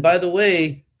 And by the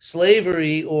way,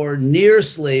 slavery or near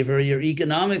slavery or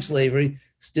economic slavery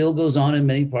still goes on in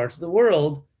many parts of the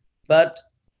world, but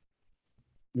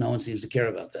no one seems to care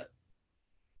about that.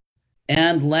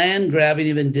 And land grabbing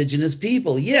of indigenous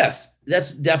people. Yes,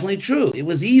 that's definitely true. It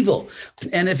was evil.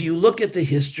 And if you look at the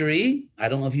history, I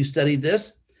don't know if you studied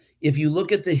this, if you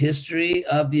look at the history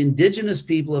of the indigenous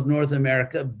people of North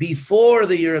America before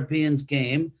the Europeans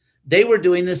came, they were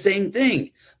doing the same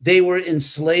thing. They were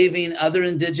enslaving other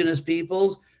indigenous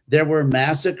peoples. There were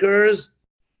massacres.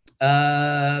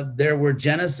 There were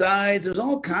genocides. There's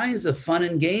all kinds of fun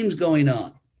and games going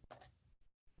on.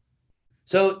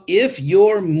 So if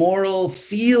your moral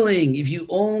feeling, if you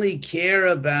only care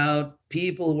about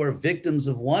people who are victims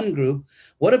of one group,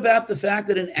 what about the fact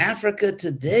that in Africa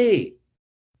today,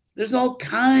 there's all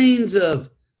kinds of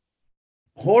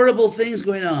horrible things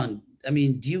going on? I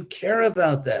mean, do you care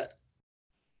about that?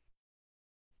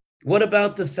 What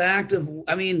about the fact of,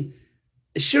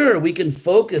 sure, we can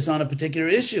focus on a particular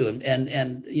issue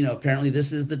and apparently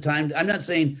this is the time. I'm not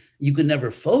saying you could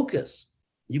never focus.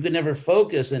 You could never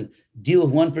focus and deal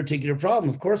with one particular problem.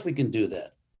 Of course we can do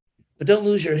that, but don't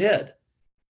lose your head.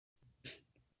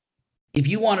 If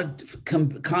you want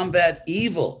to combat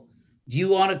evil, you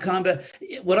want to combat,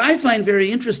 what I find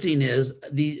very interesting is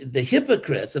the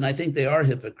hypocrites, and I think they are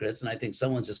hypocrites, and I think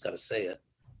someone's just got to say it.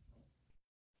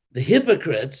 The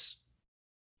hypocrites,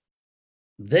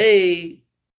 they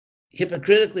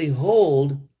hypocritically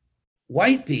hold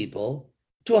white people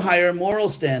to a higher moral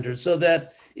standard, so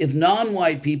that if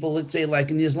non-white people, let's say like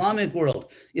in the Islamic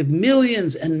world, if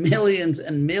millions and millions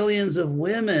and millions of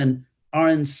women are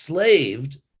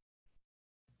enslaved,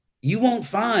 You won't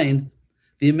find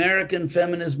the American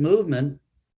feminist movement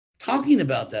talking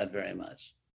about that very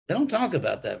much. They don't talk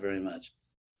about that very much.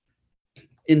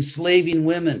 Enslaving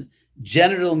women,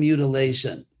 genital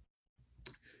mutilation,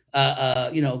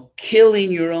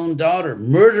 killing your own daughter,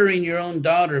 murdering your own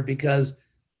daughter because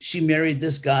she married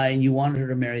this guy and you wanted her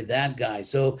to marry that guy.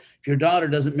 So if your daughter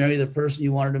doesn't marry the person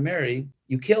you wanted to marry,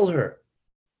 you kill her.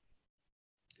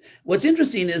 What's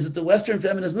interesting is that the Western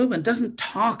feminist movement doesn't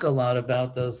talk a lot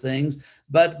about those things,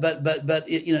 but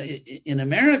in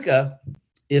America,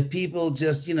 if people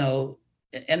just, and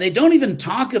they don't even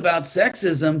talk about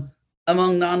sexism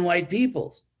among non-white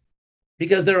peoples,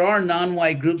 because there are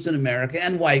non-white groups in America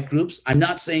and white groups. I'm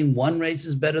not saying one race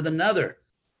is better than another.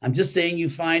 I'm just saying you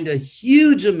find a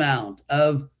huge amount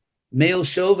of male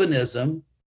chauvinism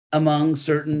among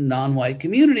certain non-white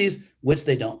communities, which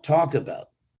they don't talk about.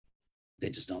 They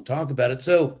just don't talk about it.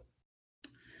 So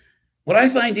what I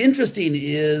find interesting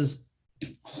is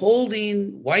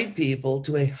holding white people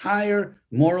to a higher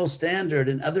moral standard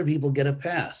and other people get a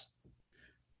pass.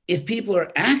 If people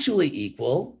are actually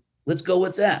equal, let's go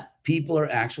with that. People are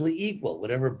actually equal,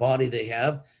 whatever body they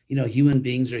have, human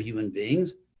beings are human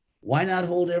beings. Why not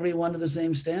hold everyone to the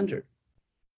same standard?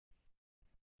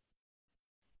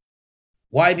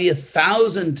 Why be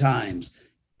 1,000 times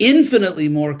infinitely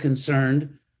more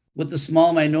concerned with the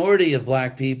small minority of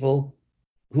Black people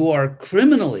who are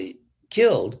criminally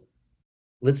killed,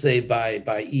 let's say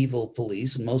by evil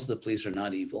police, and most of the police are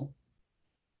not evil,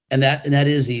 and that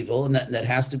is evil, and that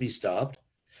has to be stopped.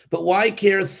 But why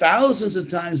care thousands of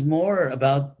times more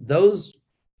about those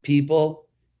people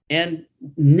and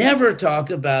never talk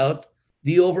about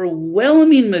the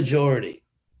overwhelming majority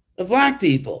of Black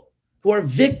people who are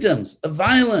victims of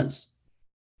violence?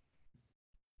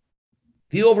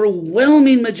 The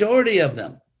overwhelming majority of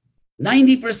them,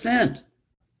 90%,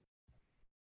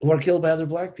 who are killed by other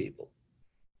Black people.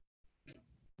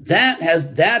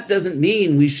 That doesn't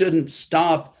mean we shouldn't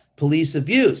stop police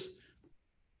abuse.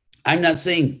 I'm not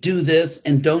saying do this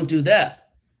and don't do that.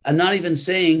 I'm not even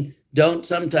saying don't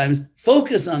sometimes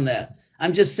focus on that.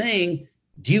 I'm just saying,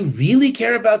 do you really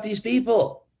care about these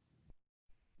people?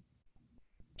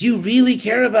 Do you really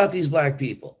care about these Black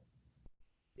people?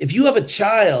 If you have a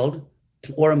child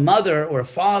or a mother or a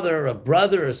father or a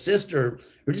brother or a sister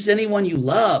or just anyone you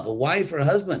love, a wife or a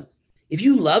husband, if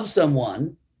you love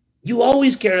someone, you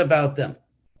always care about them.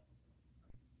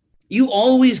 You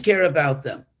always care about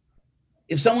them.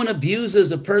 If someone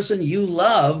abuses a person you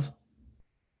love,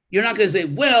 you're not going to say,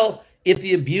 well, if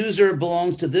the abuser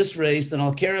belongs to this race, then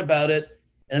I'll care about it.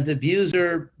 And if the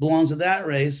abuser belongs to that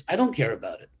race, I don't care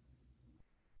about it.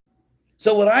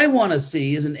 So what I want to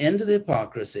see is an end to the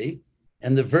hypocrisy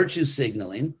and the virtue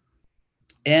signaling.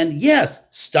 And yes,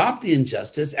 stop the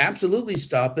injustice, absolutely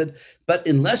stop it. But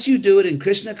unless you do it in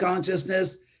Krishna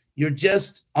consciousness,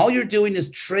 all you're doing is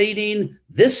trading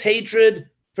this hatred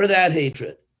for that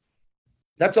hatred.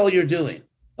 That's all you're doing.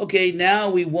 Okay,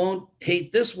 now we won't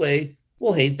hate this way,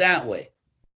 we'll hate that way.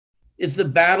 It's the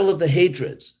battle of the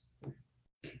hatreds.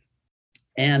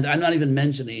 And I'm not even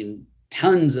mentioning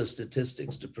tons of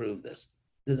statistics to prove this.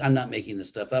 I'm not making this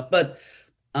stuff up. But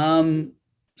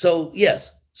so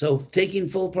taking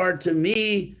full part, to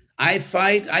me, I've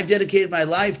dedicated my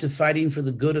life to fighting for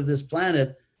the good of this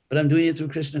planet, but I'm doing it through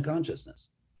Krishna consciousness.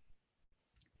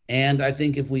 And I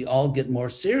think if we all get more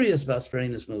serious about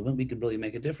spreading this movement, we could really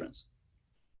make a difference.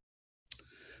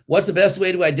 What's the best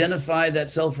way to identify that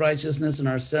self-righteousness in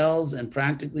ourselves and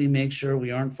practically make sure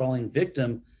we aren't falling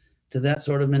victim to that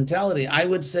sort of mentality? I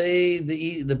would say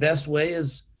the best way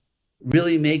is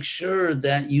really make sure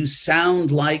that you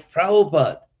sound like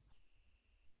Prabhupada.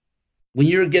 When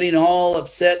you're getting all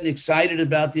upset and excited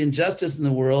about the injustice in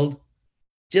the world,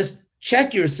 just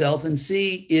check yourself and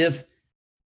see if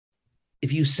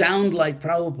you sound like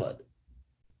Prabhupada.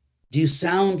 Do you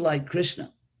sound like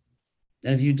Krishna?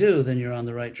 And if you do, then you're on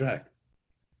the right track.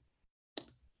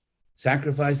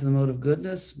 Sacrificing the mode of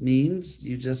goodness means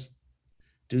you just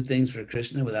do things for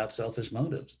Krishna without selfish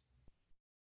motives.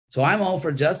 So I'm all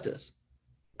for justice.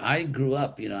 I grew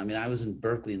up, I was in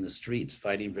Berkeley in the streets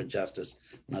fighting for justice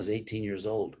when I was 18 years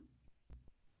old.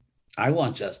 I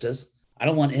want justice. I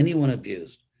don't want anyone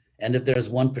abused. And if there's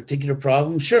one particular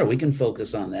problem, sure, we can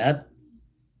focus on that,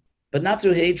 but not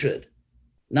through hatred,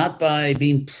 not by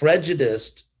being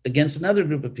prejudiced against another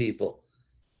group of people.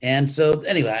 And so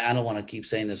anyway, I don't want to keep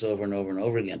saying this over and over and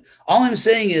over again. All I'm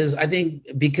saying is, I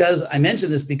think because I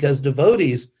mentioned this because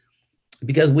devotees,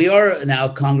 because we are now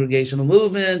a congregational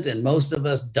movement and most of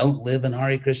us don't live in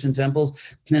Hare Krishna temples,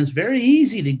 and it's very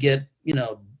easy to get,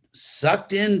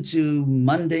 sucked into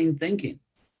mundane thinking.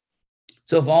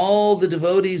 So if all the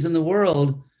devotees in the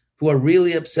world who are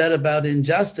really upset about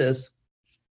injustice,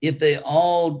 if they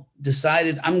all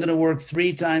decided, I'm going to work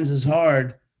 3 times as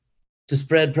hard to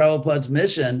spread Prabhupada's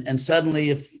mission, and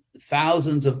suddenly if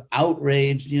thousands of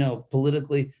outraged,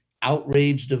 politically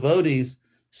outraged devotees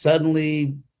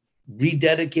suddenly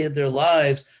rededicate their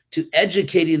lives to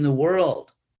educating the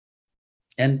world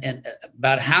and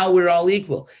about how we're all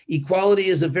equal. Equality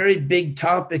is a very big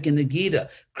topic in the Gita.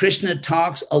 Krishna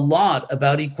talks a lot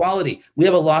about equality. We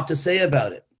have a lot to say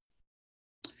about it.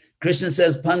 Krishna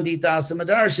says, Pandita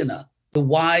Samadarshana, the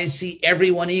wise see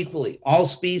everyone equally, all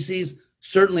species,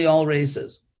 certainly all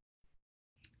races.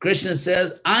 Krishna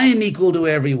says, I am equal to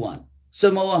everyone.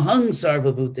 Samoahang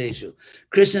sarva bhuteshu.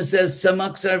 Krishna says,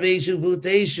 Samak sarveshu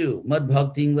bhuteshu, mad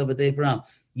bhakting labhate param.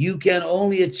 You can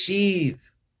only achieve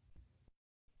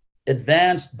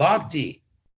advanced bhakti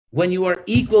when you are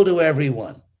equal to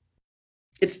everyone.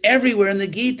 It's everywhere in the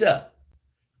Gita.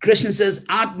 Krishna says,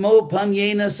 Atmo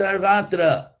pamyena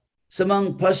sarvatra,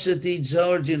 samang pashyati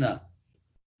jorjuna.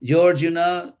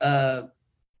 Jorjuna,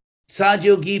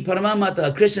 sadyogi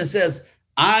paramamata. Krishna says,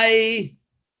 I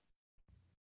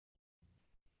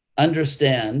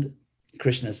understand,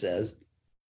 Krishna says,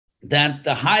 that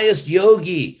the highest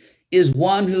yogi is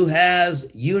one who has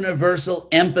universal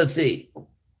empathy.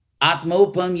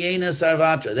 Atmopam yena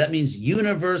sarvatra. That means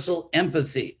universal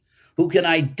empathy, who can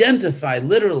identify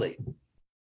literally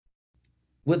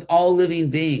with all living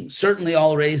beings, certainly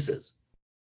all races.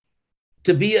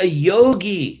 To be a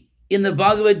yogi in the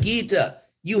Bhagavad Gita,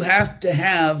 you have to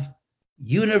have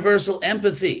universal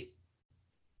empathy.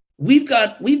 We've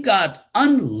got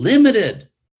unlimited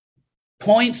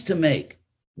points to make.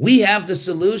 We have the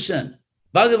solution.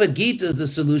 Bhagavad Gita is the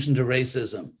solution to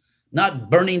racism, not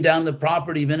burning down the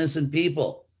property of innocent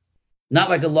people, not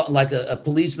like a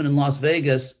policeman in Las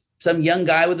Vegas, some young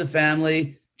guy with a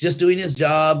family, just doing his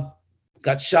job,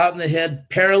 got shot in the head,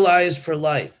 paralyzed for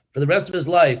life. For the rest of his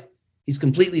life, he's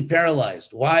completely paralyzed.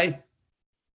 Why?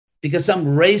 Because some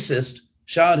racist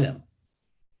shot him.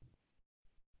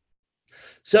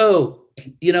 So,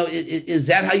 is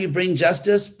that how you bring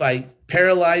justice? By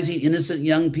paralyzing innocent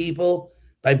young people,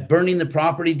 by burning the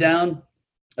property down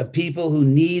of people who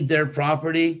need their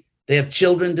property? They have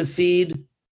children to feed.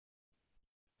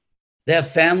 They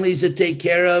have families to take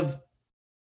care of.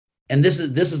 And this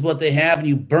is what they have, and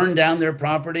you burn down their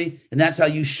property, and that's how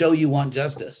you show you want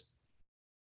justice.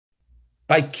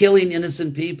 By killing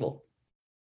innocent people,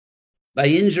 by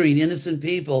injuring innocent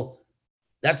people,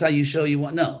 that's how you show you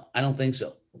want. No, I don't think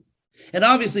so. And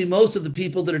obviously, most of the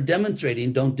people that are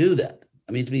demonstrating don't do that.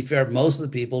 I mean, to be fair, most of the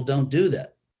people don't do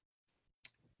that.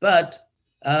 But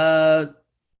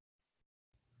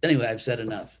anyway, I've said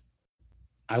enough.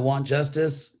 I want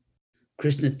justice.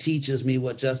 Krishna teaches me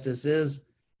what justice is,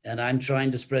 and I'm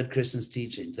trying to spread Krishna's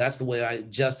teachings. That's the way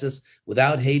justice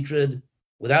without hatred,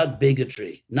 without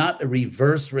bigotry, not a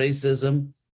reverse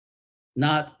racism,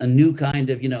 not a new kind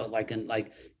of,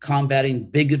 like combating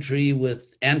bigotry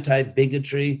with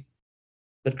anti-bigotry,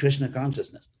 but Krishna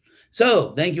consciousness.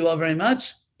 So thank you all very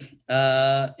much.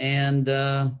 And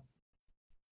I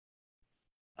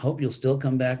hope you'll still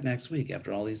come back next week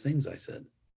after all these things I said.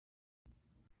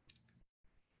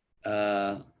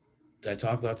 Did I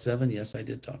talk about 7? Yes, I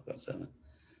did talk about 7.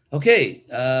 Okay.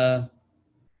 Hare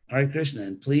Krishna.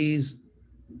 And please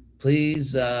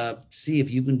see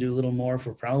if you can do a little more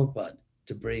for Prabhupada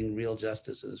to bring real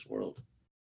justice to this world.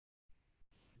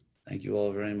 Thank you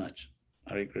all very much.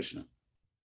 Hare Krishna.